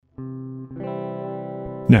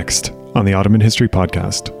Next, on the Ottoman History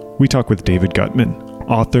Podcast, we talk with David Gutman,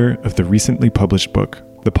 author of the recently published book,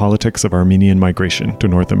 The Politics of Armenian Migration to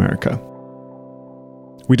North America.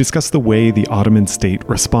 We discuss the way the Ottoman state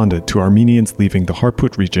responded to Armenians leaving the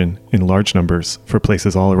Harput region in large numbers for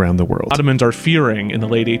places all around the world. Ottomans are fearing in the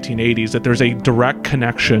late 1880s that there's a direct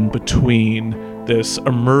connection between this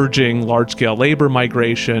emerging large-scale labor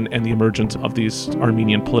migration and the emergence of these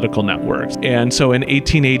Armenian political networks. And so in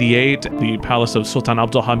 1888, the palace of Sultan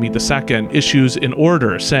Abdulhamid II issues an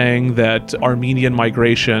order saying that Armenian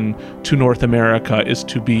migration to North America is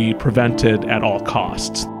to be prevented at all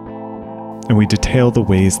costs. And we detail the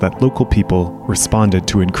ways that local people responded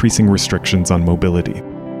to increasing restrictions on mobility.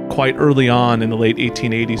 Quite early on in the late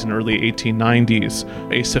 1880s and early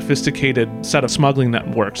 1890s, a sophisticated set of smuggling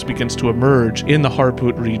networks begins to emerge in the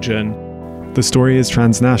Harput region. The story is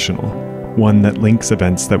transnational, one that links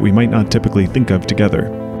events that we might not typically think of together.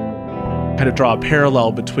 Kind of draw a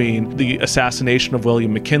parallel between the assassination of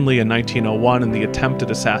William McKinley in 1901 and the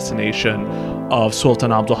attempted assassination of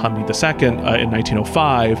Sultan Abdulhamid II in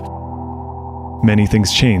 1905. Many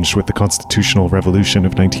things changed with the Constitutional Revolution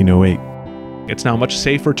of 1908. It's now much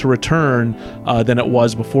safer to return than it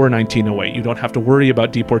was before 1908. You don't have to worry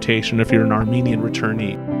about deportation if you're an Armenian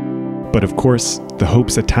returnee. But of course, the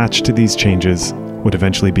hopes attached to these changes would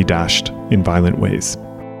eventually be dashed in violent ways.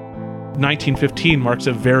 1915 marks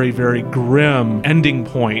a very, very grim ending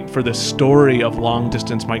point for this story of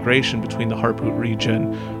long-distance migration between the Harput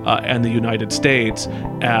region and the United States,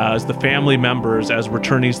 as the family members, as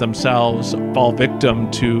returnees themselves, fall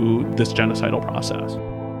victim to this genocidal process.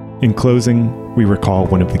 In closing, we recall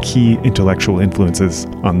one of the key intellectual influences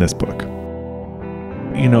on this book.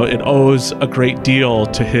 You know, it owes a great deal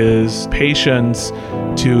to his patience,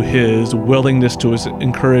 to his willingness to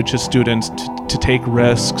encourage his students to take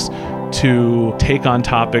risks, to take on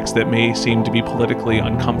topics that may seem to be politically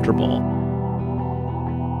uncomfortable.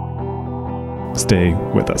 Stay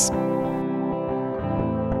with us.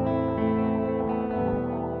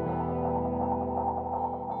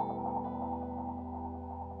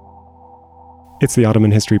 It's the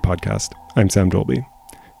Ottoman History Podcast. I'm Sam Dolby.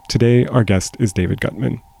 Today, our guest is David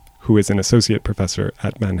Gutman, who is an associate professor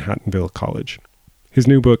at Manhattanville College. His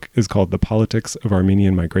new book is called The Politics of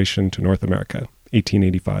Armenian Migration to North America,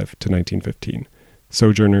 1885 to 1915,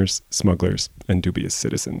 Sojourners, Smugglers, and Dubious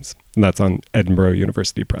Citizens. And that's on Edinburgh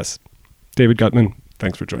University Press. David Gutman,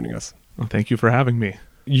 thanks for joining us. Well, thank you for having me.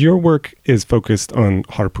 Your work is focused on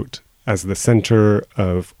Harput as the center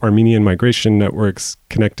of Armenian migration networks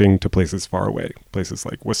connecting to places far away, places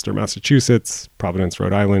like Worcester, Massachusetts, Providence,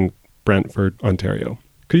 Rhode Island, Brantford, Ontario.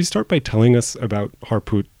 Could you start by telling us about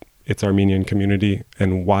Harput, its Armenian community,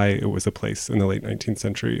 and why it was a place in the late 19th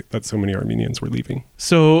century that so many Armenians were leaving?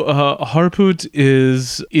 So Harput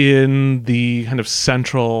is in the kind of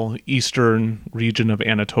central eastern region of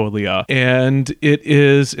Anatolia, and it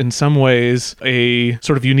is in some ways a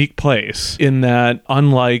sort of unique place in that,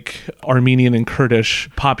 unlike Armenian and Kurdish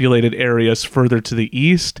populated areas further to the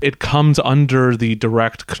east, it comes under the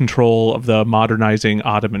direct control of the modernizing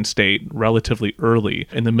Ottoman state relatively early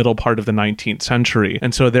in the middle part of the 19th century.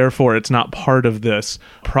 And so therefore, it's not part of this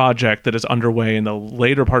project that is underway in the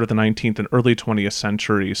later part of the 19th and early 20th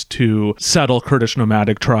centuries to settle Kurdish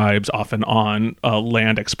nomadic tribes, often on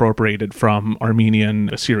land expropriated from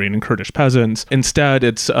Armenian, Assyrian, and Kurdish peasants. Instead,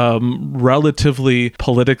 it's relatively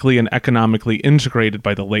politically and economically integrated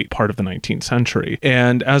by the late part of the 19th century.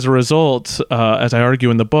 And as a result, as I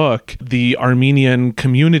argue in the book, the Armenian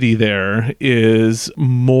community there is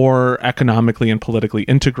more economically and politically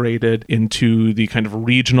integrated into the kind of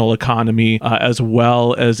regional economy as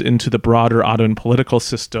well as into the broader Ottoman political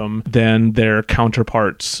system than their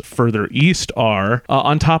counterparts further east are.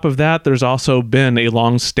 On top of that, there's also been a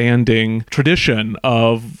long-standing tradition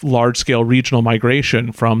of large-scale regional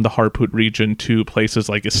migration from the Harput region to places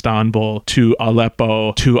like Istanbul, to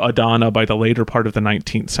Aleppo, to Adana by the later part of the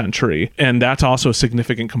 19th century. And that's also a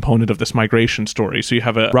significant component of this migration story. So you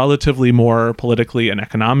have a relatively more politically and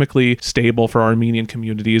economically stable for Armenian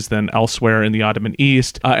communities than elsewhere in the Ottoman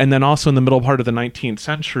East. And then also in the middle part of the 19th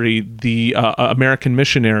century, the American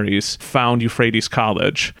missionaries found Euphrates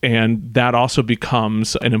College. And that also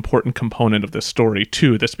becomes an important component of this story,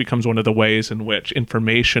 too. This becomes one of the ways in which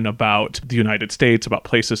information about the United States, about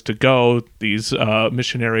places to go, these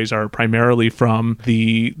missionaries are primarily from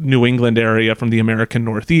the New England area, from the American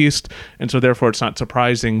Northeast. And so therefore, it's not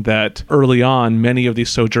surprising that early on, many of these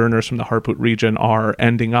sojourners from the Harput region are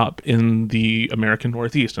ending up in the American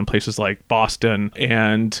Northeast, in places like Boston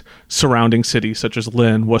and surrounding cities cities such as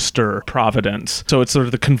Lynn, Worcester, Providence. So it's sort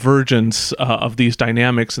of the convergence of these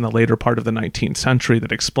dynamics in the later part of the 19th century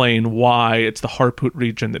that explain why it's the Harput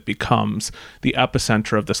region that becomes the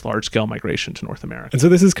epicenter of this large-scale migration to North America. And so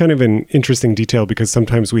this is kind of an interesting detail because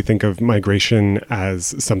sometimes we think of migration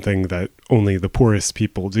as something that only the poorest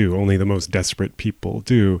people do, only the most desperate people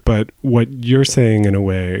do. But what you're saying in a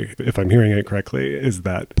way, if I'm hearing it correctly, is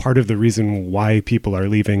that part of the reason why people are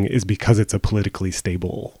leaving is because it's a politically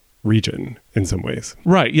stable region in some ways.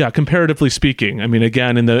 Right. Yeah. Comparatively speaking, I mean,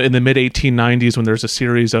 again, in the mid 1890s, when there's a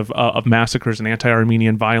series of massacres and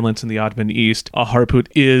anti-Armenian violence in the Ottoman East, Harput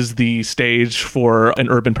is the stage for an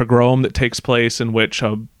urban pogrom that takes place in which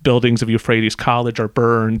buildings of Euphrates College are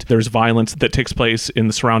burned. There's violence that takes place in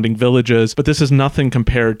the surrounding villages, but this is nothing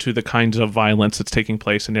compared to the kinds of violence that's taking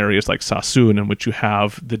place in areas like Sassoon, in which you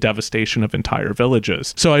have the devastation of entire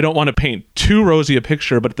villages. So I don't want to paint too rosy a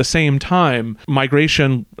picture, but at the same time,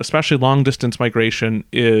 migration, especially long-distance migration,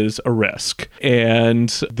 is a risk. And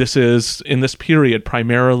this is, in this period,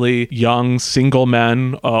 primarily young single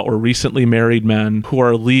men or recently married men who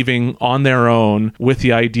are leaving on their own with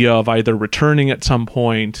the idea of either returning at some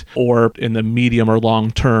point or in the medium or long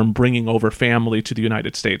term bringing over family to the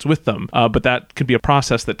United States with them. But that can be a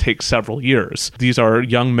process that takes several years. These are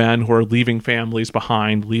young men who are leaving families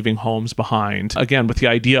behind, leaving homes behind, again, with the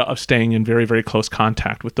idea of staying in very, very close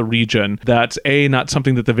contact with the region. That's not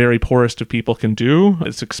something that the very poorest of people can do.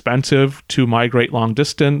 It's expensive to migrate long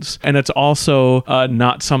distance, and it's also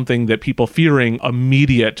not something that people fearing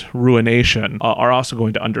immediate ruination are also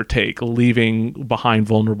going to undertake, leaving behind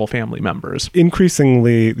vulnerable family members.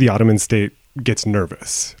 Increasingly, the Ottoman state gets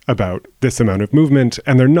nervous about this amount of movement,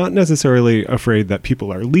 and they're not necessarily afraid that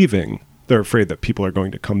people are leaving. They're afraid that people are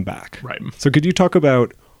going to come back. Right. So could you talk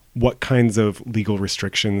about what kinds of legal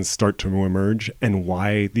restrictions start to emerge and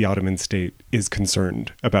why the Ottoman state is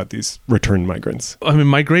concerned about these return migrants? I mean,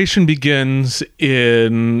 migration begins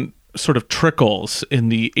in sort of trickles in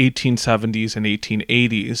the 1870s and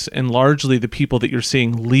 1880s. And largely the people that you're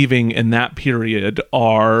seeing leaving in that period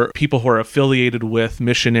are people who are affiliated with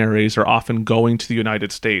missionaries or often going to the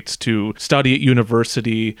United States to study at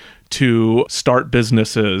university, to start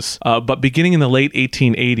businesses. But beginning in the late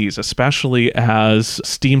 1880s, especially as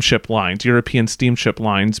steamship lines, European steamship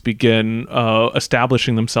lines begin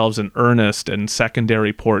establishing themselves in earnest in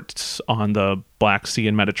secondary ports on the Black Sea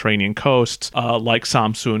and Mediterranean coasts, like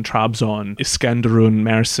Samsun, Trabzon, Iskenderun,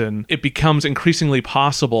 Mersin, it becomes increasingly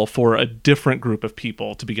possible for a different group of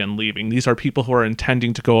people to begin leaving. These are people who are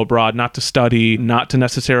intending to go abroad, not to study, not to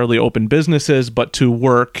necessarily open businesses, but to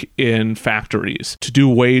work in factories, to do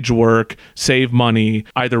wage work, save money,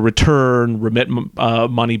 either remit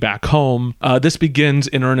money back home. This begins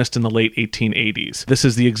in earnest in the late 1880s. This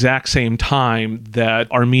is the exact same time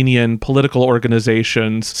that Armenian political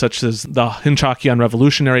organizations, such as the Hinchakian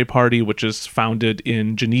Revolutionary Party, which is founded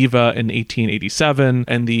in Geneva in 1887,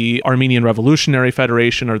 and the Armenian Revolutionary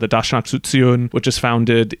Federation, or the Dashnaksutsiun, which is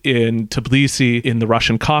founded in Tbilisi in the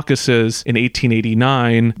Russian Caucasus in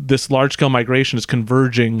 1889, this large-scale migration is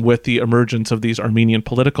converging with the emergence of these Armenian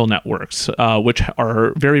political networks, which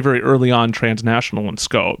are very, very early on transnational in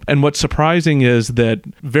scope. And what's surprising is that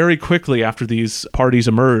very quickly after these parties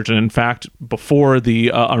emerge, and in fact, before the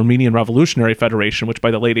Armenian Revolutionary Federation, which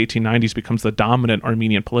by the late 1890s becomes the dominant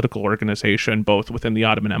Armenian political organization, both within the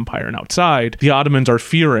Ottoman Empire and outside, the Ottomans are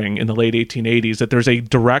fearing in the late 1880s that there's a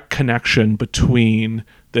direct connection between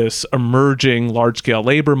this emerging large-scale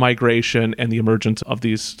labor migration and the emergence of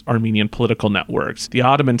these Armenian political networks. The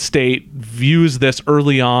Ottoman state views this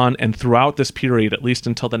early on and throughout this period, at least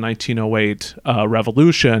until the 1908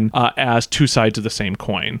 revolution, as two sides of the same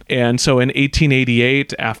coin. And so in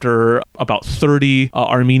 1888, after about 30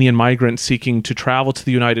 Armenian migrants seeking to travel to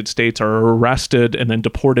the United States are arrested and then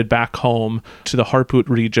deported back home to the Harput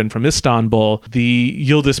region from Istanbul, the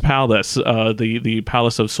Yildiz Palace, the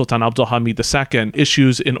palace of Sultan Abdulhamid II,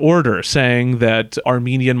 issues an order saying that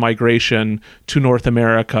Armenian migration to North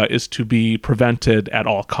America is to be prevented at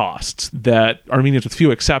all costs, that Armenians, with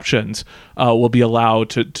few exceptions, will be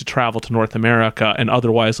allowed to travel to North America, and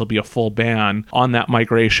otherwise there'll be a full ban on that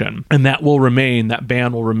migration. And that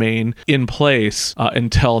ban will remain in place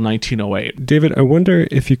until 1908. David, I wonder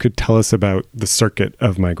if you could tell us about the circuit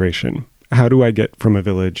of migration. How do I get from a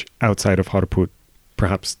village outside of Harput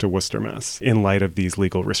perhaps to Worcester, Mass, in light of these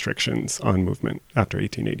legal restrictions on movement after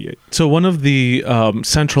 1888? So one of the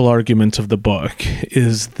central arguments of the book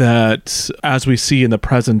is that, as we see in the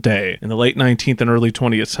present day, in the late 19th and early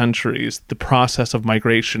 20th centuries, the process of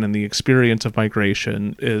migration and the experience of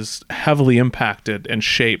migration is heavily impacted and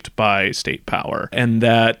shaped by state power, and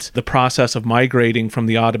that the process of migrating from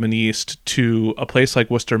the Ottoman East to a place like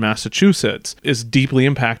Worcester, Massachusetts, is deeply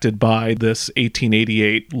impacted by this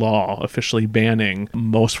 1888 law officially banning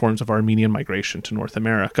most forms of Armenian migration to North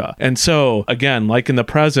America. And so, again, like in the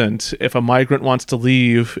present, if a migrant wants to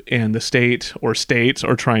leave and the state or states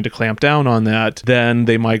are trying to clamp down on that, then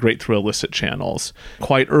they migrate through illicit channels.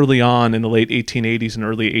 Quite early on in the late 1880s and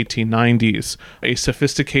early 1890s, a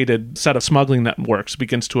sophisticated set of smuggling networks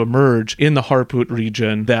begins to emerge in the Harput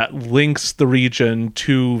region that links the region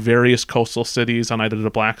to various coastal cities on either the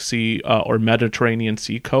Black Sea or Mediterranean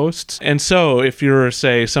Sea coasts. And so if you're,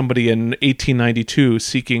 say, somebody in 1892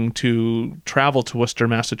 seeking to travel to Worcester,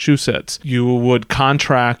 Massachusetts, you would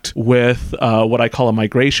contract with what I call a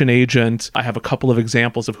migration agent. I have a couple of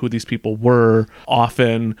examples of who these people were,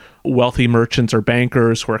 often wealthy merchants or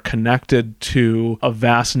bankers who are connected to a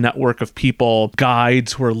vast network of people,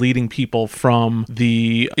 guides who are leading people from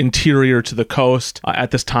the interior to the coast.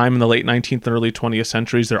 At this time in the late 19th and early 20th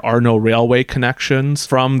centuries, there are no railway connections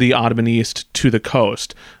from the Ottoman East to the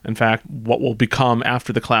coast. In fact, what will become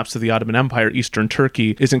after the collapse of the Ottoman Empire, Eastern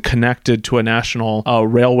Turkey, isn't connected to a national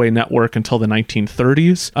railway network until the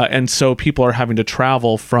 1930s. And so people are having to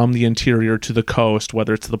travel from the interior to the coast,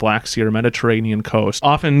 whether it's the Black Sea or Mediterranean coast,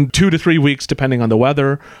 often 2 to 3 weeks depending on the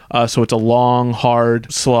weather. So it's a long,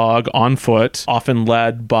 hard slog on foot, often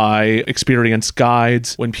led by experienced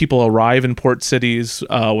guides. When people arrive in port cities,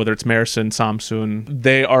 whether it's Mersin, Samsun,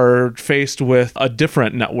 they are faced with a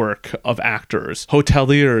different network of actors.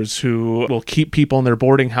 Hoteliers who will keep people in their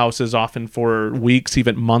boarding houses often for weeks,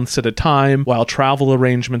 even months at a time, while travel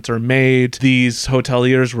arrangements are made. These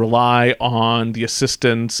hoteliers rely on the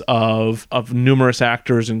assistance of numerous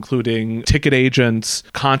actors, including ticket agents,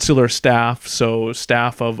 consular staff, so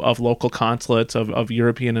staff of local consulates, of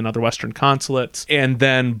European and other Western consulates, and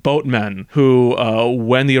then boatmen who,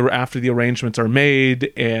 after the arrangements are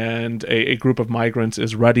made and a group of migrants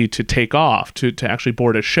is ready to take off, to actually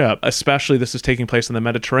board a ship, especially this is taking place on the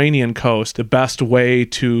Mediterranean coast, the best way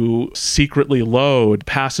to secretly load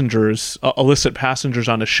passengers, illicit passengers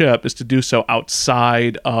on a ship, is to do so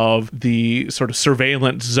outside of the sort of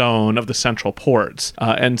surveillance zone of the central ports.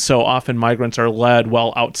 And so often migrants are led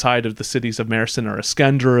well outside of the cities of Mersin or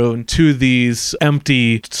Iskenderun to these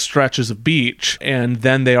empty stretches of beach, and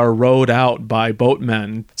then they are rowed out by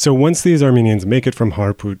boatmen. So once these Armenians make it from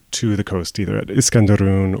Harput to the coast, either at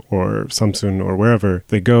Iskenderun or Samsun or wherever,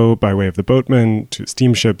 they go by way of the boatmen to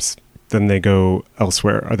steamships, then they go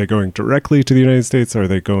elsewhere. Are they going directly to the United States? Are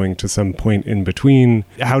they going to some point in between?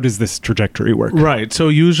 How does this trajectory work? Right. So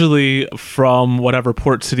usually from whatever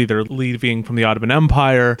port city they're leaving from the Ottoman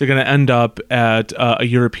Empire, they're going to end up at a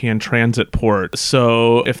European transit port.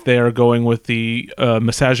 So if they are going with the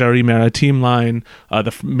Messageries Maritimes line,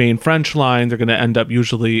 the main French line, they're going to end up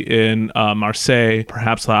usually in Marseille,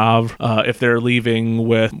 perhaps Le Havre. If they're leaving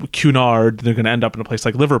with Cunard, they're going to end up in a place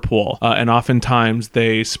like Liverpool. And oftentimes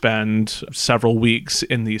they spend several weeks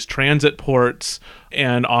in these transit ports,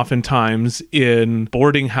 and oftentimes in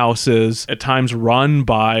boarding houses, at times run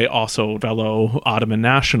by also fellow Ottoman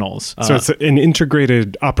nationals. So it's an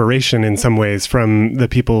integrated operation in some ways, from the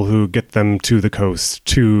people who get them to the coast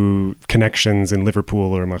to connections in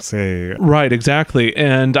Liverpool or Marseille. Right, exactly.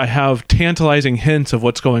 And I have tantalizing hints of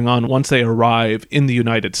what's going on once they arrive in the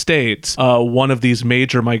United States. One of these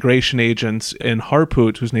major migration agents in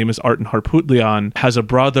Harput, whose name is Artin Harputlian, has a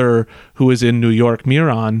brother who is in New York,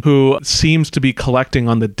 Miran, who seems to be collecting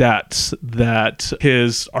on the debts that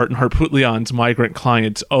his Artin Harputlian's migrant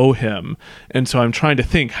clients owe him. And so I'm trying to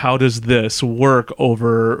think, how does this work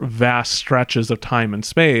over vast stretches of time and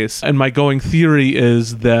space? And my going theory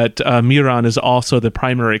is that Miran is also the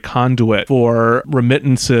primary conduit for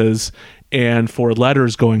remittances and for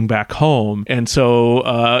letters going back home. And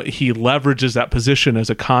so he leverages that position as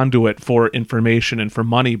a conduit for information and for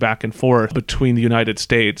money back and forth between the United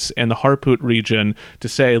States and the Harput region to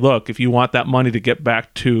say, look, if you want that money to get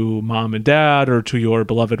back to mom and dad or to your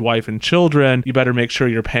beloved wife and children, you better make sure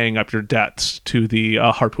you're paying up your debts to the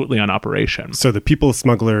Harputlian operation. So the people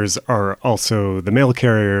smugglers are also the mail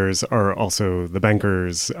carriers, are also the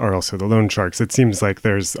bankers, are also the loan sharks. It seems like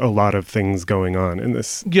there's a lot of things going on in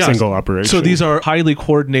this single operation. operation. So these are highly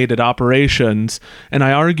coordinated operations, and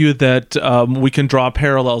I argue that we can draw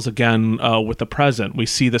parallels again with the present. We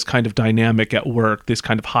see this kind of dynamic at work, this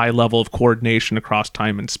kind of high level of coordination across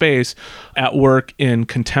time and space at work in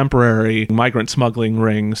contemporary migrant smuggling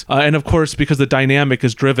rings. And of course, because the dynamic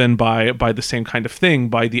is driven by the same kind of thing,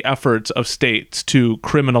 by the efforts of states to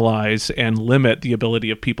criminalize and limit the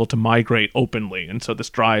ability of people to migrate openly. And so this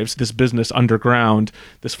drives this business underground.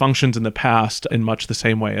 This functions in the past in much the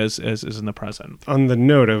same way as in the present. On the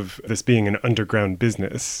note of this being an underground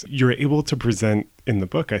business, you're able to present in the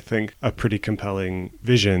book, I think, a pretty compelling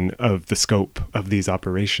vision of the scope of these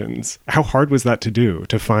operations. How hard was that to do,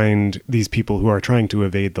 to find these people who are trying to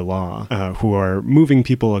evade the law, who are moving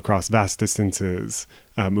people across vast distances,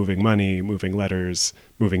 moving money, moving letters,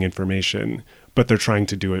 moving information, but they're trying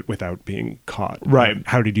to do it without being caught? Right.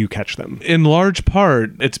 How did you catch them? In large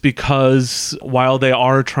part, it's because while they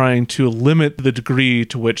are trying to limit the degree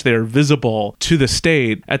to which they are visible to the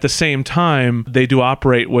state, at the same time, they do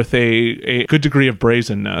operate with a good degree of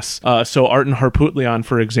brazenness. So Arten Harpootlian,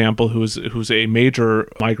 for example, who's a major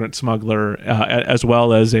migrant smuggler, as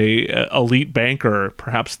well as a elite banker,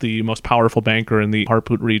 perhaps the most powerful banker in the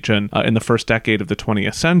Harpoot region in the first decade of the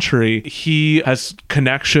 20th century, he has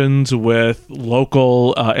connections with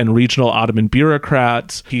local and regional Ottoman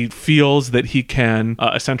bureaucrats. He feels that he can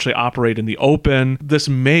essentially operate in the open. This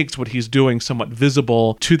makes what he's doing somewhat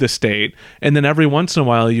visible to the state. And then every once in a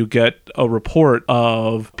while, you get a report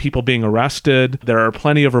of people being arrested. There are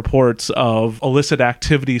plenty of reports of illicit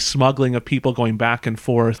activity, smuggling of people going back and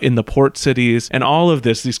forth in the port cities. And all of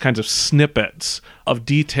this, these kinds of snippets of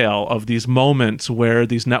detail of these moments where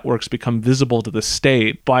these networks become visible to the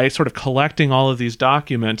state. By sort of collecting all of these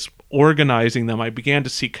documents, organizing them, I began to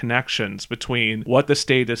see connections between what the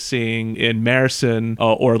state is seeing in Mersin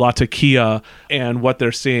or Latakia and what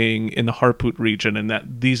they're seeing in the Harpoot region, and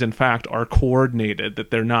that these, in fact, are coordinated,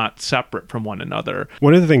 that they're not separate from one another.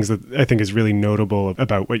 One of the things that I think is really notable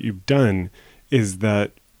about what you've done is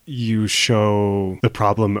that you show the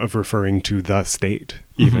problem of referring to the state,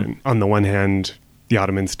 even. Mm-hmm. On the one hand, the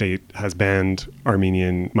Ottoman state has banned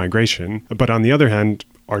Armenian migration, but on the other hand,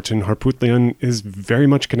 Arten Harpootlian is very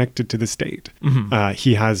much connected to the state. Mm-hmm.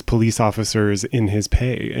 He has police officers in his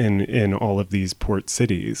pay in all of these port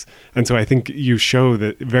cities. And so I think you show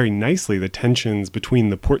that very nicely the tensions between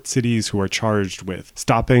the port cities who are charged with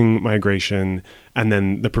stopping migration and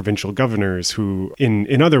then the provincial governors who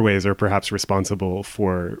in other ways are perhaps responsible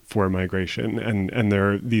for migration. And there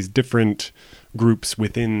are these different groups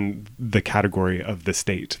within the category of the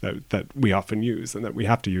state that we often use and that we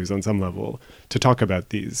have to use on some level to talk about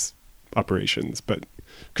these operations. But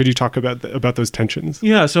could you talk about those tensions?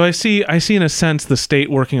 Yeah, so I see in a sense the state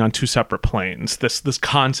working on two separate planes. This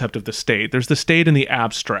concept of the state. There's the state in the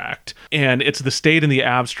abstract, and it's the state in the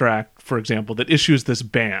abstract, for example, that issues this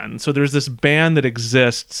ban. So there's this ban that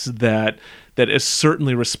exists that is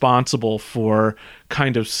certainly responsible for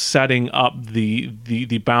kind of setting up the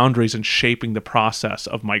boundaries and shaping the process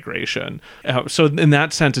of migration. So in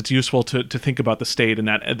that sense, it's useful to think about the state in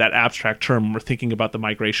that abstract term when we're thinking about the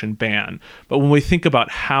migration ban. But when we think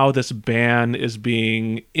about how this ban is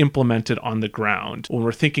being implemented on the ground, when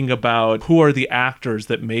we're thinking about who are the actors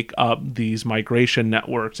that make up these migration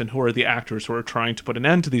networks and who are the actors who are trying to put an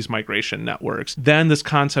end to these migration networks, then this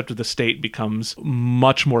concept of the state becomes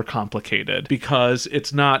much more complicated, because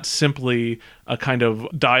it's not simply a kind of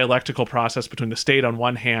dialectical process between the state on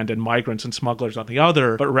one hand and migrants and smugglers on the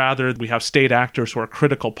other, but rather we have state actors who are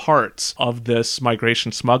critical parts of this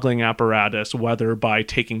migration smuggling apparatus, whether by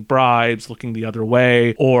taking bribes, looking the other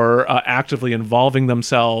way, or actively involving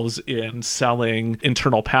themselves in selling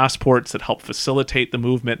internal passports that help facilitate the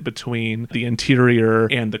movement between the interior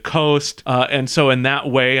and the coast. And so in that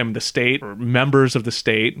way, I mean, the state, or members of the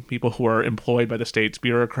state, people who are employed by the state's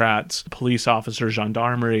bureaucrats, police officers,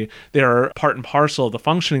 gendarmerie, they are part and parcel of the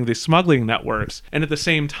functioning of these smuggling networks. And at the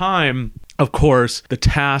same time, of course, the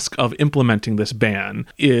task of implementing this ban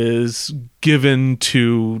is given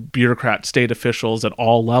to bureaucrat state officials at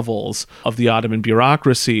all levels of the Ottoman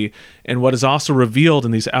bureaucracy. And what is also revealed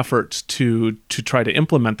in these efforts to try to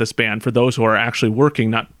implement this ban, for those who are actually working,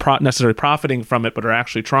 not necessarily profiting from it, but are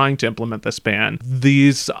actually trying to implement this ban,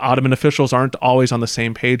 these Ottoman officials aren't always on the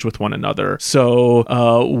same page with one another.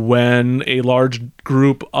 So when a large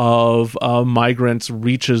group of migrants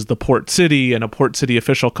reaches the port city and a port city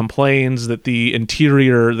official complains that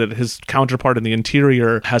that his counterpart in the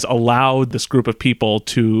interior has allowed this group of people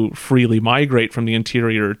to freely migrate from the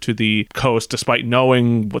interior to the coast, despite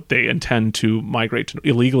knowing what they intend to migrate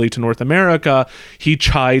illegally to North America. He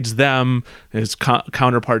chides them, his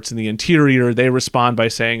counterparts in the interior. They respond by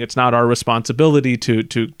saying it's not our responsibility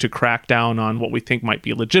to crack down on what we think might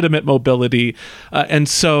be legitimate mobility. And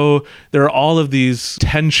so there are all of these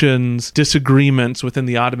tensions, disagreements within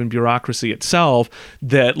the Ottoman bureaucracy itself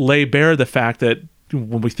that lay bare the fact that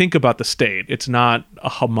when we think about the state, it's not a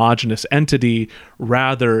homogenous entity.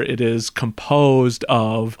 Rather, it is composed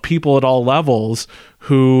of people at all levels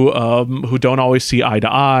who don't always see eye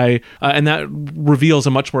to eye, and that reveals a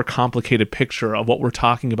much more complicated picture of what we're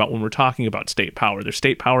talking about when we're talking about state power. There's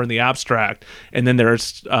state power in the abstract, and then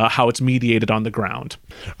there's how it's mediated on the ground.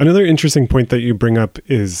 Another interesting point that you bring up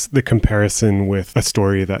is the comparison with a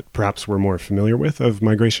story that perhaps we're more familiar with of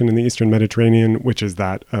migration in the Eastern Mediterranean, which is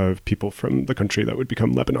that of people from the country that would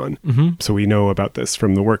become Lebanon. Mm-hmm. So we know about this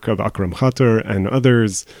from the work of Akram Khater and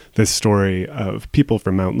others, this story of people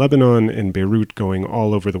from Mount Lebanon in Beirut going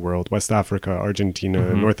all over the world, West Africa, Argentina,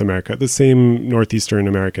 mm-hmm. North America, the same northeastern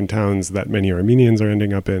American towns that many Armenians are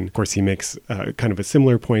ending up in. Of course, he makes kind of a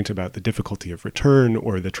similar point about the difficulty of return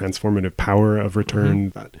or the transformative power of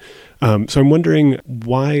return. Mm-hmm. So I'm wondering,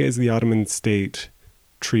 why is the Ottoman state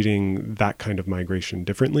treating that kind of migration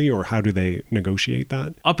differently, or how do they negotiate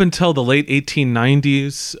that? Up until the late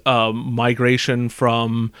 1890s, migration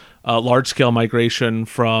from large-scale migration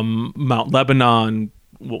from Mount Lebanon,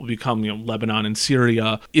 what will become Lebanon and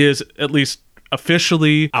Syria, is at least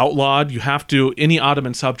officially outlawed. Any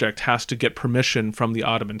Ottoman subject has to get permission from the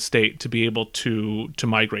Ottoman state to be able to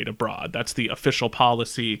migrate abroad. That's the official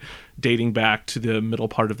policy dating back to the middle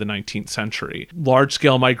part of the 19th century.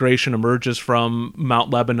 Large-scale migration emerges from Mount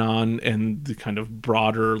Lebanon and the kind of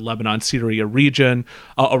broader Lebanon-Syria region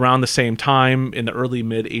around the same time in the early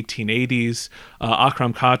mid-1880s.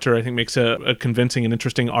 Akram Khater, I think, makes a convincing and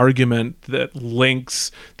interesting argument that links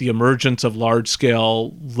the emergence of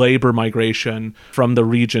large-scale labor migration from the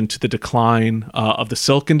region to the decline of the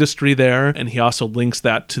silk industry there. And he also links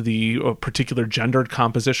that to the particular gendered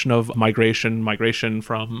composition of migration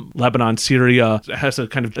from Lebanon, Syria. It has a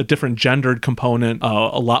kind of a different gendered component.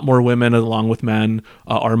 A lot more women, along with men,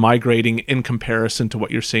 are migrating in comparison to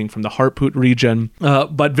what you're seeing from the Harput region.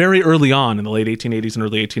 But very early on, in the late 1880s and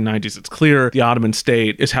early 1890s, it's clear the Ottoman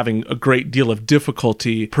state is having a great deal of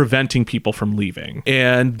difficulty preventing people from leaving.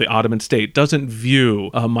 And the Ottoman state doesn't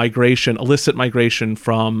view illicit migration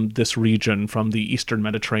from this region, from the Eastern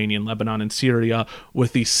Mediterranean, Lebanon and Syria,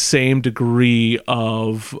 with the same degree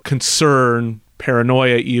of concern,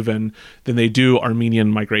 paranoia even, than they do Armenian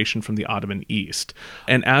migration from the Ottoman East.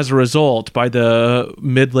 And as a result, by the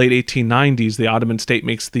mid-late 1890s, the Ottoman state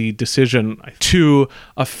makes the decision to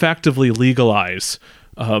effectively legalize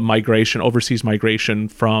overseas migration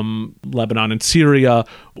from Lebanon and Syria,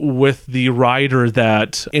 with the rider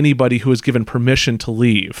that anybody who is given permission to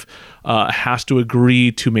leave has to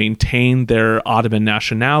agree to maintain their Ottoman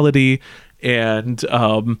nationality and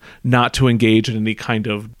not to engage in any kind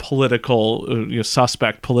of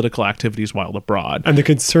suspect political activities while abroad. And the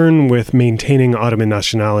concern with maintaining Ottoman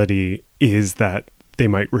nationality is that they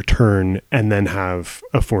might return and then have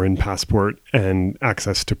a foreign passport and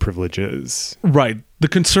access to privileges. Right. The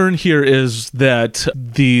concern here is that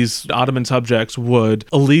these Ottoman subjects would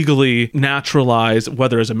illegally naturalize,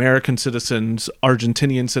 whether as American citizens,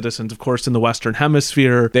 Argentinian citizens. Of course, in the Western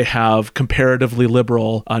Hemisphere, they have comparatively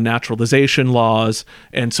liberal naturalization laws.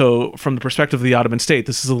 And so from the perspective of the Ottoman state,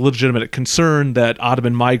 this is a legitimate concern that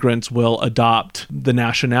Ottoman migrants will adopt the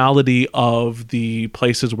nationality of the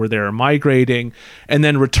places where they're migrating and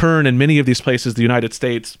then return. In many of these places, the United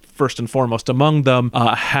States, first and foremost among them,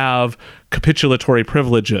 have capitulatory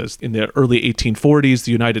privileges. In the early 1840s,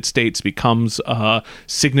 the United States becomes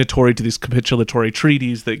signatory to these capitulatory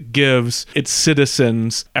treaties that gives its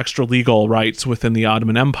citizens extra legal rights within the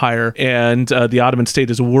Ottoman Empire. And the Ottoman state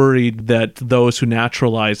is worried that those who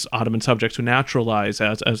naturalize, Ottoman subjects who naturalize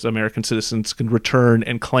as American citizens, can return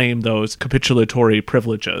and claim those capitulatory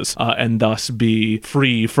privileges and thus be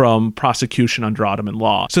free from prosecution under Ottoman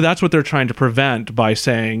law. So that's what they're trying to prevent by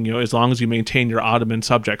saying, as long as you maintain your Ottoman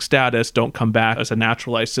subject status, don't come back as a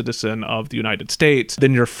naturalized citizen of the United States,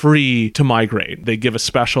 then you're free to migrate. They give a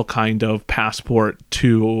special kind of passport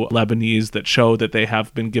to Lebanese that show that they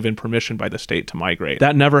have been given permission by the state to migrate.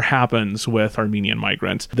 That never happens with Armenian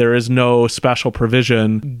migrants. There is no special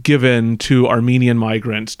provision given to Armenian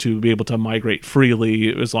migrants to be able to migrate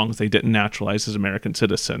freely as long as they didn't naturalize as American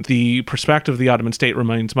citizens. The perspective of the Ottoman state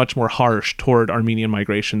remains much more harsh toward Armenian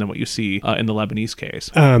migration than what you see in the Lebanese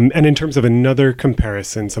case. And in terms of another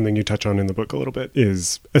comparison, something you touch on on in the book a little bit,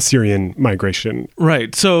 is Assyrian migration.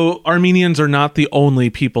 Right. So Armenians are not the only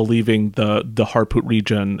people leaving the Harput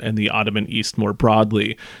region and the Ottoman East more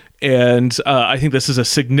broadly. And I think this is a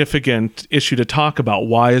significant issue to talk about.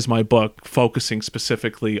 Why is my book focusing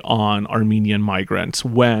specifically on Armenian migrants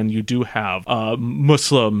when you do have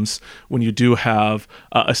Muslims, when you do have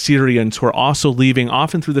Assyrians who are also leaving,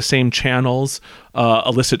 often through the same channels,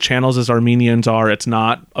 illicit channels as Armenians are? It's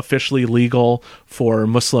not officially legal for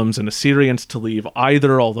Muslims and Assyrians to leave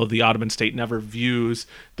either, although the Ottoman state never views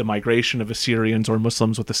the migration of Assyrians or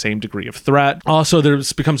Muslims with the same degree of threat. Also, there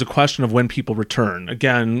becomes a question of when people return.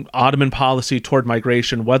 Again, Ottoman policy toward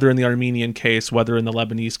migration, whether in the Armenian case, whether in the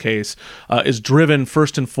Lebanese case, is driven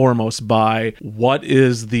first and foremost by what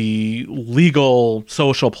is the legal,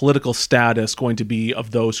 social, political status going to be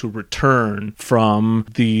of those who return from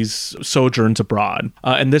these sojourns abroad.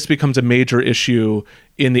 And this becomes a major issue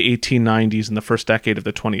in the 1890s and the first decade of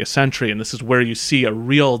the 20th century. And this is where you see a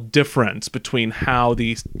real difference between how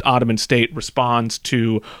the Ottoman state responds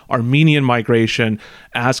to Armenian migration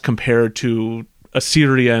as compared to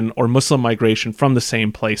Assyrian or Muslim migration from the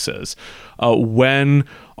same places. When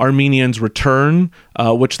Armenians return,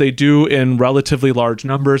 which they do in relatively large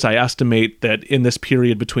numbers, I estimate that in this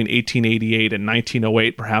period between 1888 and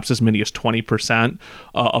 1908, perhaps as many as 20%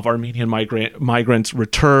 of Armenian migrants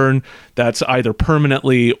return. That's either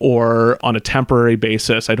permanently or on a temporary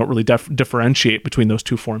basis. I don't really differentiate between those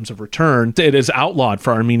two forms of return. It is outlawed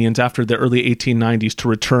for Armenians after the early 1890s to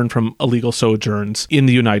return from illegal sojourns in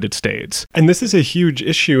the United States. And this is a huge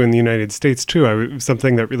issue in the United States, too.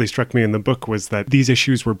 Something that really struck me in the book was that these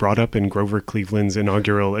issues were brought up in Grover Cleveland's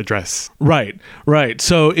inaugural address. Right.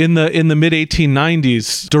 So in the mid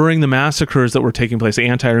 1890s, during the massacres that were taking place,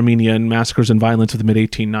 anti-Armenian massacres and violence of the mid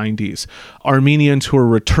 1890s, Armenians who were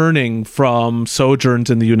returning from sojourns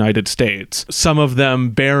in the United States, some of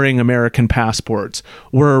them bearing American passports,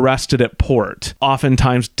 were arrested at port,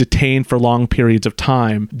 oftentimes detained for long periods of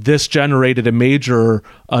time. This generated a major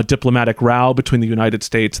diplomatic row between the United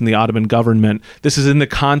States and the Ottoman government. This is in the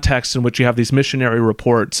context in which you have these missionary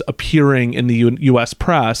reports appearing in the U.S.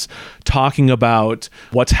 press talking about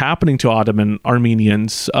what's happening to Ottoman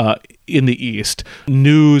Armenians in the East,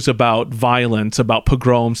 news about violence, about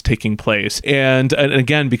pogroms taking place. And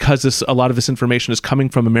again, because a lot of this information is coming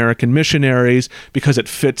from American missionaries, because it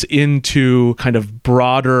fits into kind of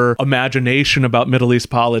broader imagination about Middle East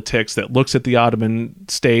politics that looks at the Ottoman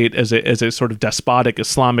state as a sort of despotic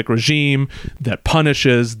Islamic regime that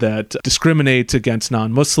punishes, that discriminates against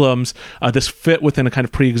non-Muslims, this fit within a kind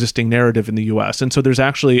of pre-existing narrative in the U.S. And so there's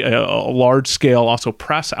actually a large-scale also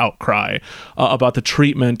press outcry about the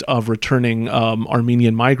treatment of returning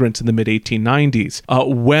Armenian migrants in the mid-1890s.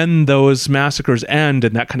 When those massacres end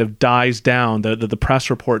and that kind of dies down, the press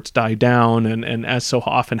reports die down, and as so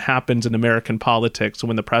often happens in American politics,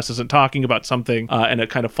 when the press isn't talking about something and it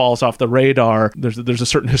kind of falls off the radar, there's a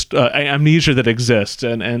certain amnesia that exists,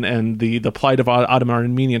 and the plight of Ottoman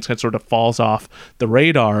Armenians kind of sort of falls off the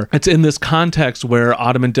radar. It's in this context where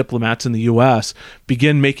Ottoman diplomats in the U.S.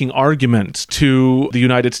 begin making arguments to the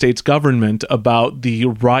United States government about the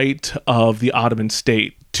right of the Ottoman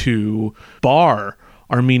state to bar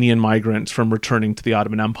Armenian migrants from returning to the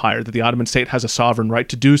Ottoman Empire, that the Ottoman state has a sovereign right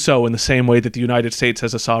to do so in the same way that the United States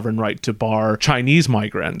has a sovereign right to bar Chinese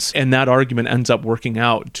migrants. And that argument ends up working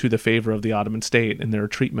out to the favor of the Ottoman state in their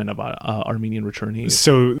treatment of Armenian returnees.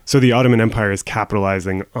 So the Ottoman Empire is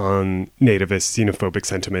capitalizing on nativist xenophobic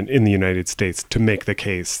sentiment in the United States to make the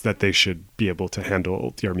case that they should be able to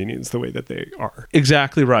handle the Armenians the way that they are.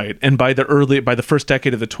 Exactly right. And by the first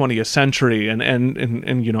decade of the 20th century,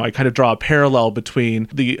 and you know, I kind of draw a parallel between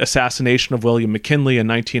the assassination of William McKinley in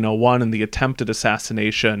 1901 and the attempted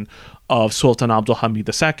assassination of Sultan Abdul Hamid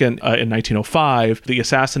II in 1905. The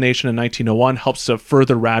assassination in 1901 helps to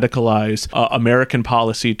further radicalize American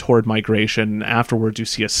policy toward migration. Afterwards, you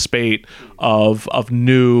see a spate of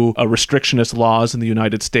new restrictionist laws in the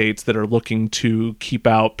United States that are looking to keep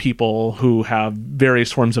out people who have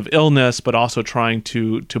various forms of illness, but also trying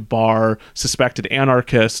to bar suspected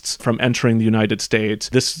anarchists from entering the United States.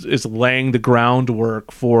 This is laying the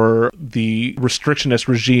groundwork for the restrictionist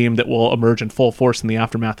regime that will emerge in full force in the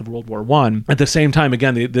aftermath of World War I. At the same time,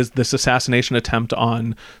 again, this assassination attempt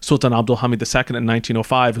on Sultan Abdul Hamid II in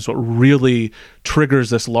 1905 is what really triggers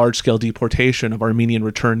this large-scale deportation of Armenian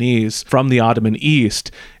returnees from the Ottoman East.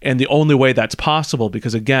 And the only way that's possible,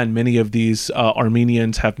 because again, many of these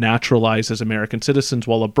Armenians have naturalized as American citizens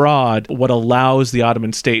while abroad, what allows the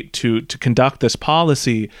Ottoman state to conduct this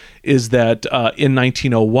policy is that in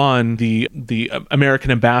 1901, the American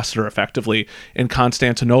ambassador, effectively, in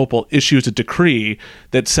Constantinople issues a decree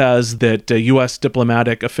that says is that U.S.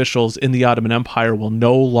 diplomatic officials in the Ottoman Empire will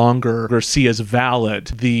no longer see as valid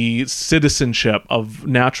the citizenship of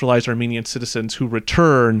naturalized Armenian citizens who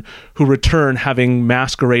return having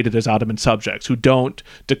masqueraded as Ottoman subjects, who don't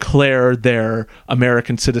declare their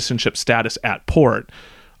American citizenship status at port.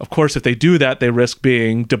 Of course, if they do that, they risk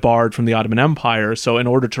being debarred from the Ottoman Empire. So in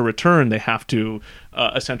order to return, they have to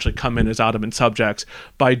essentially come in as Ottoman subjects.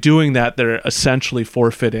 By doing that, they're essentially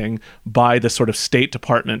forfeiting, by the sort of State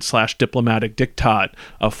Department / diplomatic diktat,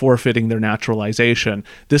 forfeiting their naturalization.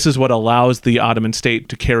 This is what allows the Ottoman state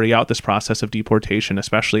to carry out this process of deportation,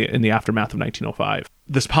 especially in the aftermath of 1905.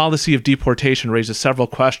 This policy of deportation raises several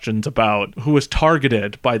questions about who was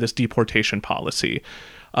targeted by this deportation policy.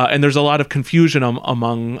 And there's a lot of confusion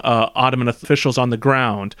among Ottoman officials on the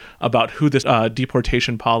ground about who this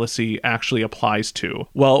deportation policy actually applies to.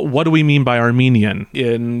 Well, what do we mean by Armenian?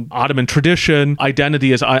 In Ottoman tradition,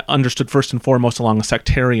 identity is understood first and foremost along a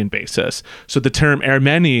sectarian basis. So the term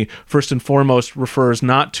Ermeni, first and foremost, refers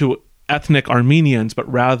not to ethnic Armenians, but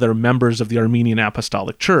rather members of the Armenian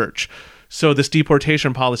Apostolic Church. So this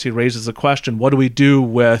deportation policy raises the question, what do we do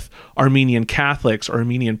with Armenian Catholics or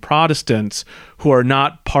Armenian Protestants who are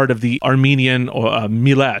not part of the Armenian or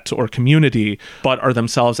millet or community, but are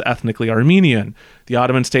themselves ethnically Armenian? The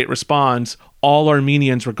Ottoman state responds, all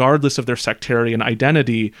Armenians, regardless of their sectarian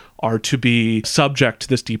identity, are to be subject to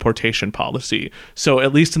this deportation policy. So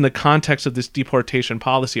at least in the context of this deportation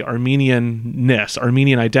policy,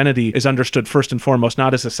 Armenian identity is understood first and foremost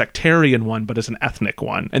not as a sectarian one, but as an ethnic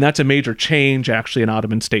one. And that's a major change, actually, in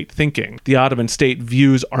Ottoman state thinking. The Ottoman state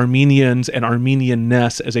views Armenians and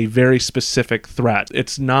Armenianness as a very specific threat.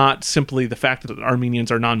 It's not simply the fact that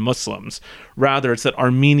Armenians are non-Muslims. Rather, it's that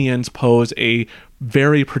Armenians pose a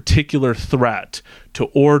very particular threat to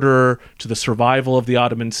order, to the survival of the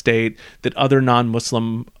Ottoman state, that other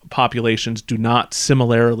non-Muslim populations do not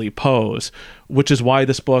similarly pose, which is why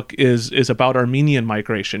this book is about Armenian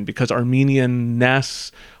migration, because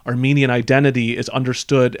Armenianness, Armenian identity is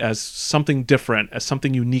understood as something different, as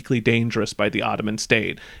something uniquely dangerous by the Ottoman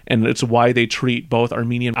state. And it's why they treat both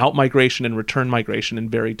Armenian out-migration and return migration in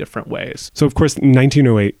very different ways. So, of course,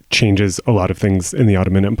 1908 changes a lot of things in the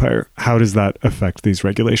Ottoman Empire. How does that affect these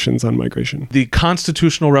regulations on migration? The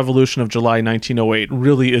Constitutional Revolution of July 1908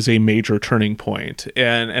 really is a major turning point.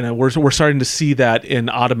 And we're starting to see that in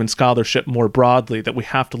Ottoman scholarship more broadly, that we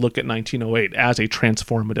have to look at 1908 as a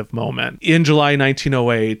transformative moment. In July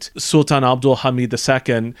 1908, Sultan Abdul Hamid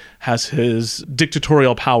II has his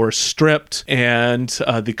dictatorial powers stripped, and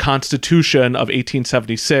the Constitution of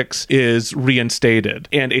 1876 is reinstated.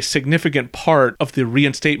 And a significant part of the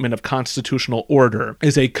reinstatement of constitutional order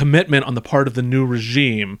is a commitment on the part of the new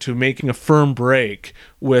regime to making a firm break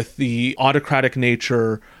with the autocratic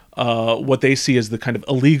nature, what they see as the kind of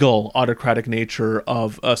illegal autocratic nature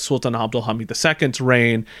of Sultan Abdul Hamid II's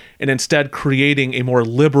reign, and instead creating a more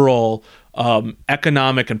liberal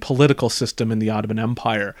economic and political system in the Ottoman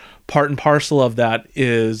Empire. Part and parcel of that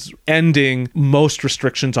is ending most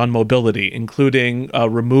restrictions on mobility, including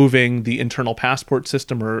removing the internal passport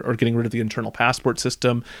system or getting rid of the internal passport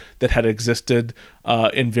system that had existed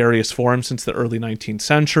in various forms since the early 19th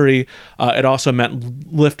century. It also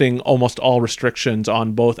meant lifting almost all restrictions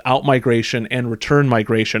on both out-migration and return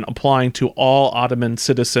migration, applying to all Ottoman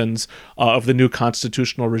citizens of the new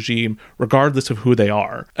constitutional regime, regardless of who they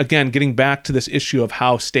are. Again, getting back to this issue of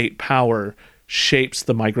how state power shapes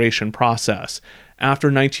the migration process.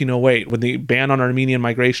 After 1908, when the ban on Armenian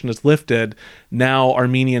migration is lifted, now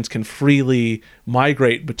Armenians can freely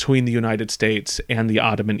migrate between the United States and the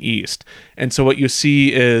Ottoman East. And so what you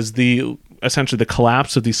see is essentially the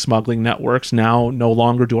collapse of these smuggling networks. Now, no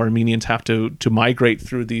longer do Armenians have to migrate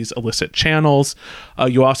through these illicit channels.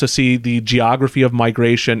 You also see the geography of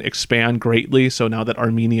migration expand greatly. So now that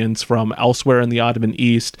Armenians from elsewhere in the Ottoman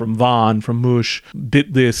East, from Van, from Mush,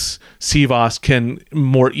 Bitlis, Sivas, can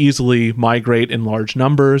more easily migrate in large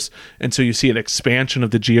numbers. And so you see an expansion of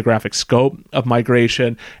the geographic scope of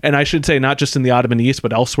migration. And I should say, not just in the Ottoman East,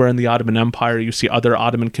 but elsewhere in the Ottoman Empire, you see other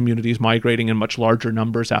Ottoman communities migrating in much larger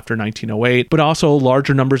numbers after 1908. But also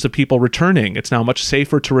larger numbers of people returning. It's now much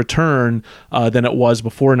safer to return than it was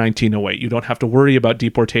before 1908. You don't have to worry about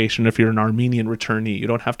deportation if you're an Armenian returnee. You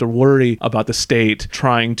don't have to worry about the state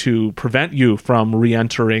trying to prevent you from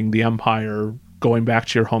re-entering the empire going back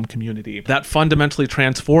to your home community. That fundamentally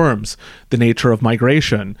transforms the nature of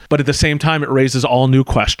migration. But at the same time, it raises all new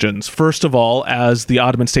questions. First of all, as the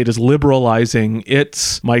Ottoman state is liberalizing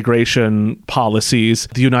its migration policies,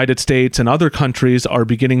 the United States and other countries are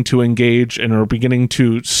beginning to engage and are beginning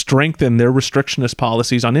to strengthen their restrictionist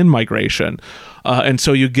policies on in-migration. And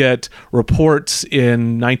so you get reports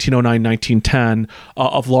in 1909, 1910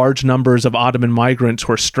 of large numbers of Ottoman migrants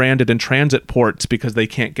who are stranded in transit ports because they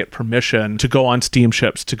can't get permission to go on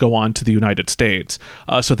steamships to go on to the United States.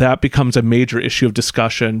 So that becomes a major issue of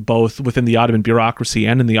discussion, both within the Ottoman bureaucracy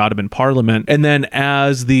and in the Ottoman parliament. And then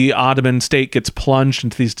as the Ottoman state gets plunged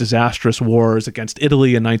into these disastrous wars against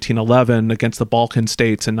Italy in 1911, against the Balkan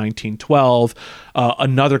states in 1912,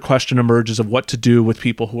 another question emerges of what to do with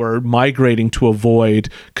people who are migrating to avoid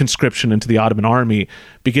conscription into the Ottoman army.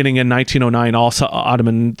 Beginning in 1909, all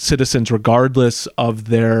Ottoman citizens, regardless of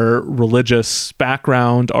their religious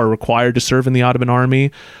background, are required to serve in the Ottoman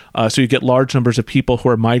army. So you get large numbers of people who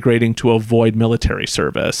are migrating to avoid military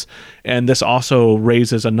service. And this also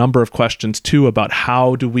raises a number of questions, too, about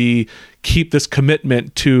how do we keep this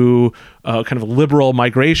commitment to kind of a liberal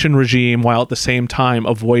migration regime while at the same time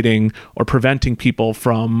avoiding or preventing people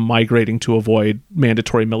from migrating to avoid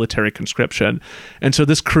mandatory military conscription. And so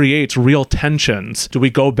this creates real tensions. Do we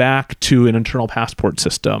go back to an internal passport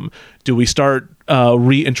system? Do we start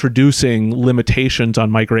reintroducing limitations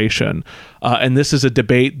on migration? And this is a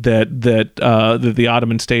debate that the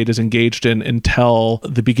Ottoman state is engaged in until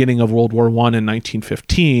the beginning of World War I in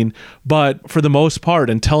 1915. But for the most part,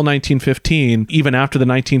 until 1915, even after the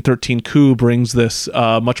 1913 coup brings this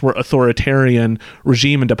much more authoritarian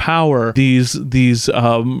regime into power, this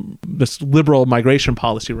liberal migration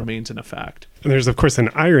policy remains in effect. And there's, of course, an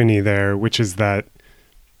irony there, which is that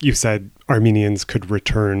you said Armenians could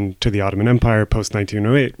return to the Ottoman Empire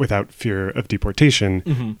post-1908 without fear of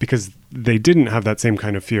deportation, because they didn't have that same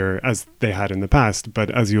kind of fear as they had in the past. But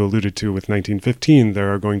as you alluded to with 1915,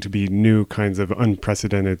 there are going to be new kinds of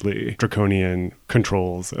unprecedentedly draconian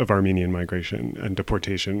controls of Armenian migration and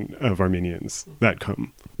deportation of Armenians that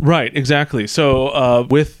come. Right, exactly. So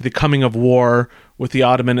with the coming of war, with the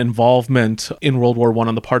Ottoman involvement in World War I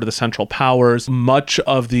on the part of the Central Powers, much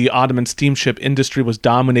of the Ottoman steamship industry was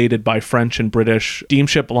dominated by French and British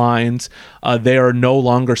steamship lines. They are no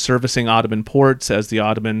longer servicing Ottoman ports as the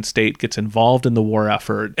Ottoman state gets involved in the war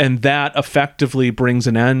effort. And that effectively brings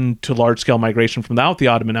an end to large-scale migration from without the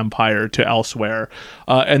Ottoman Empire to elsewhere.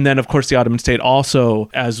 And then, of course, the Ottoman state also,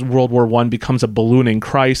 as World War I becomes a ballooning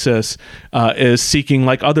crisis, is seeking,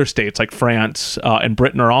 like other states like France and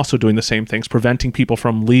Britain are also doing the same things, preventing people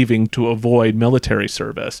from leaving to avoid military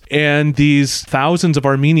service. And these thousands of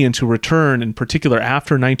Armenians who return, in particular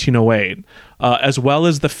after 1908, as well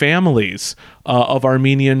as the families of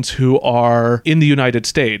Armenians who are in the United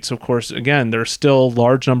States. Of course, again, there are still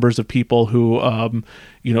large numbers of people who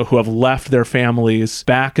who have left their families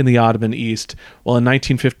back in the Ottoman East. Well, in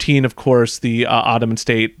 1915, of course, the Ottoman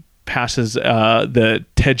state passes the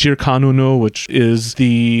Tejir Kanunu, which is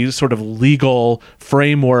the sort of legal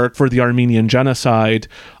framework for the Armenian genocide.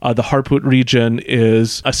 The Harput region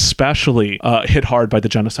is especially hit hard by the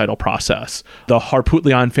genocidal process. The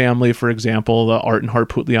Harputlian family, for example, the Artin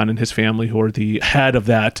Harputlian and his family, who are the head of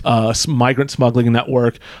that migrant smuggling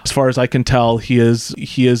network, as far as I can tell, he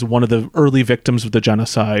is one of the early victims of the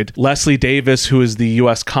genocide. Leslie Davis, who is the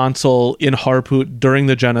U.S. consul in Harput during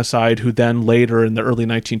the genocide, who then later in the early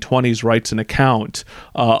 1920s writes an account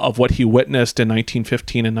of what he witnessed in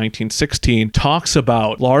 1915 and 1916, talks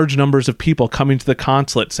about large numbers of people coming to the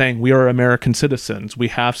consulate saying, we are American citizens, we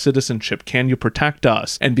have citizenship, can you protect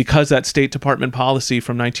us? And because that State Department policy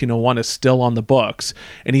from 1901 is still on the books,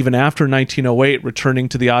 and even after 1908, returning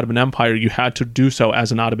to the Ottoman Empire, you had to do so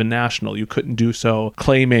as an Ottoman national. You couldn't do so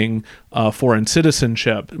claiming foreign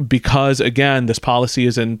citizenship, because, again, this policy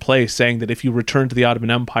is in place saying that if you return to the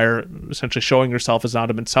Ottoman Empire, essentially showing yourself as an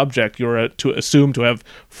Ottoman subject, you're to assume to have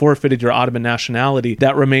forfeited your Ottoman nationality.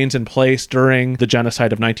 That remains in place during the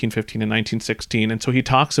genocide of 1915 and 1916. And so he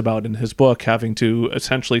talks about in his book having to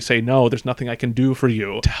essentially say, no, there's nothing I can do for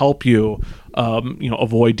you to help you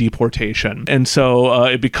avoid deportation. And so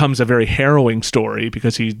it becomes a very harrowing story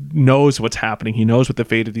because he knows what's happening. He knows what the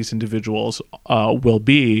fate of these individuals will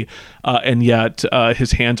be. And yet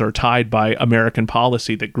his hands are tied by American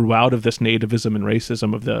policy that grew out of this nativism and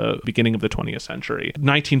racism of the beginning of the 20th century.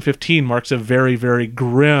 1915 marks a very, very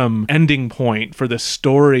grim ending point for this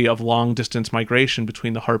story of long-distance migration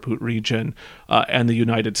between the Harput region and the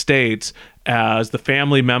United States, as the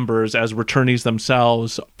family members, as returnees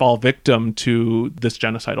themselves, fall victim to this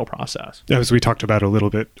genocidal process. As we talked about a little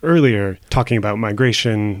bit earlier, talking about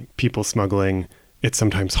migration, people smuggling, it's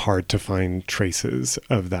sometimes hard to find traces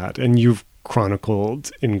of that. And you've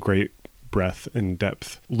chronicled in great breadth and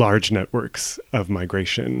depth large networks of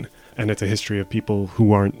migration, and it's a history of people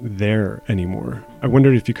who aren't there anymore. I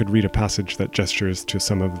wondered if you could read a passage that gestures to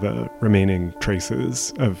some of the remaining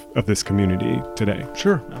traces of this community today.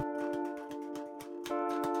 Sure.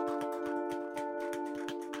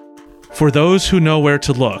 For those who know where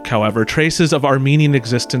to look, however, traces of Armenian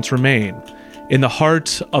existence remain. In the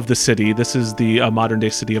heart of the city, this is the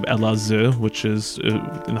modern-day city of Elazığ, which is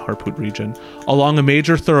in the Harput region, along a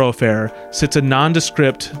major thoroughfare sits a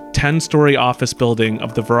nondescript 10-story office building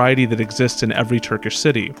of the variety that exists in every Turkish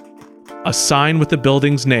city. A sign with the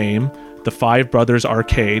building's name, the Five Brothers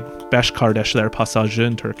Arcade, Beş Kardeşler Pasajı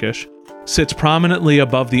in Turkish, sits prominently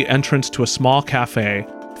above the entrance to a small cafe,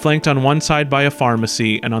 flanked on one side by a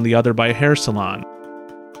pharmacy and on the other by a hair salon.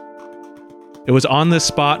 It was on this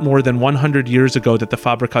spot more than 100 years ago that the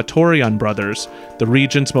Fabrikatorian brothers, the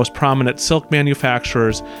region's most prominent silk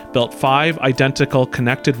manufacturers, built 5 identical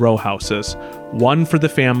connected row houses, one for the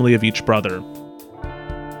family of each brother.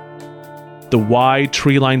 The wide,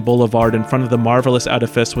 tree-lined boulevard in front of the marvelous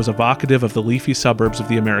edifice was evocative of the leafy suburbs of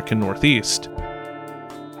the American Northeast.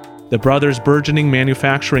 The brothers' burgeoning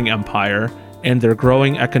manufacturing empire and their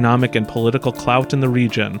growing economic and political clout in the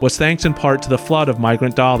region was thanks in part to the flood of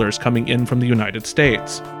migrant dollars coming in from the United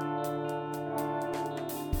States.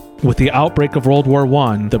 With the outbreak of World War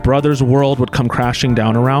I, the brothers' world would come crashing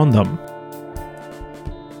down around them.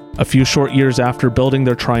 A few short years after building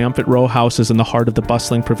their triumphant row houses in the heart of the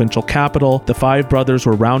bustling provincial capital, the 5 brothers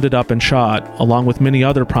were rounded up and shot, along with many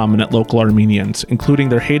other prominent local Armenians, including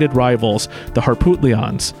their hated rivals, the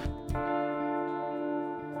Harputlians.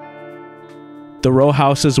 The row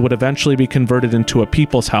houses would eventually be converted into a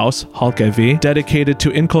people's house, Halkevi, dedicated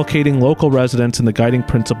to inculcating local residents in the guiding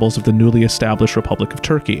principles of the newly established Republic of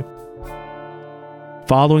Turkey.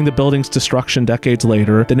 Following the building's destruction decades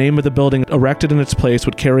later, the name of the building erected in its place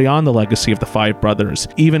would carry on the legacy of the 5 brothers,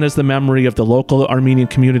 even as the memory of the local Armenian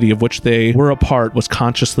community of which they were a part was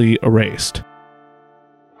consciously erased.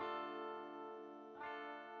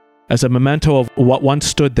 As a memento of what once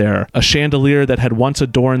stood there, a chandelier that had once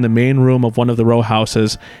adorned the main room of one of the row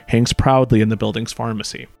houses hangs proudly in the building's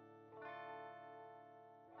pharmacy.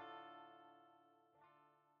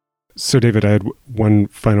 So, David, I had one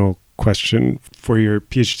final question. For your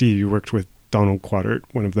PhD, you worked with Donald Quadert,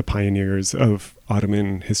 one of the pioneers of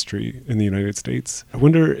Ottoman history in the United States. I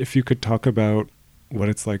wonder if you could talk about what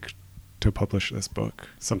it's like to publish this book,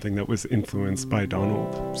 something that was influenced by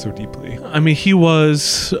Donald so deeply. I mean, he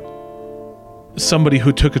was somebody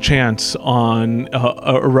who took a chance on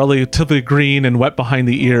a relatively green and wet behind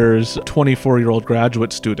the ears 24-year-old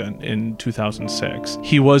graduate student in 2006.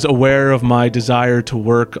 He was aware of my desire to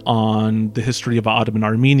work on the history of Ottoman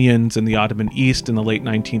Armenians in the Ottoman East in the late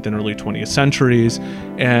 19th and early 20th centuries,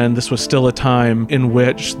 and this was still a time in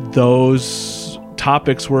which those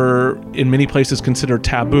topics were in many places considered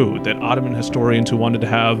taboo, that Ottoman historians who wanted to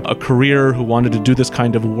have a career, who wanted to do this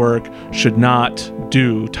kind of work, should not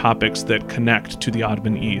do topics that connect to the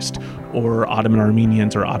Ottoman East or Ottoman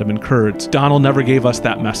Armenians or Ottoman Kurds. Donald never gave us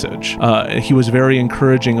that message. He was very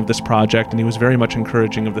encouraging of this project, and he was very much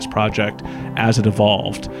encouraging of this project as it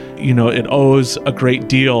evolved. You know, it owes a great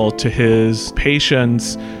deal to his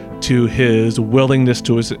patience, to his willingness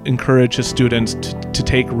to encourage his students to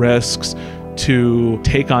take risks, to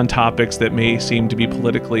take on topics that may seem to be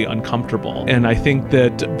politically uncomfortable. And I think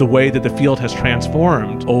that the way that the field has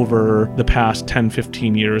transformed over the past 10,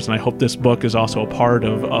 15 years, and I hope this book is also a part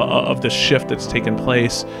of this shift that's taken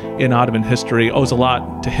place in Ottoman history, owes a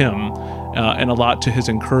lot to him and a lot to his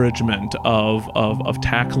encouragement of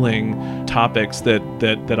tackling topics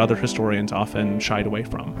that other historians often shied away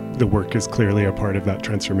from. The work is clearly a part of that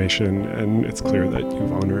transformation, and it's clear that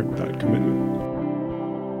you've honored that commitment.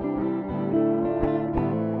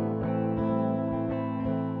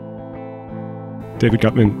 David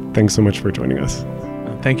Gutman, thanks so much for joining us.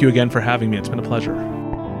 Thank you again for having me. It's been a pleasure.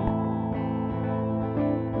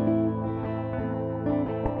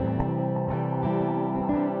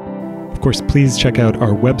 Of course, please check out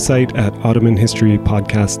our website at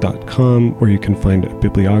ottomanhistorypodcast.com, where you can find a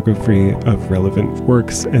bibliography of relevant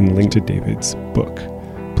works and link to David's book.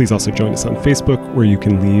 Please also join us on Facebook, where you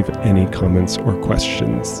can leave any comments or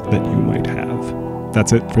questions that you might have.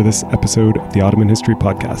 That's it for this episode of the Ottoman History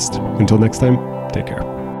Podcast. Until next time, take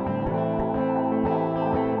care.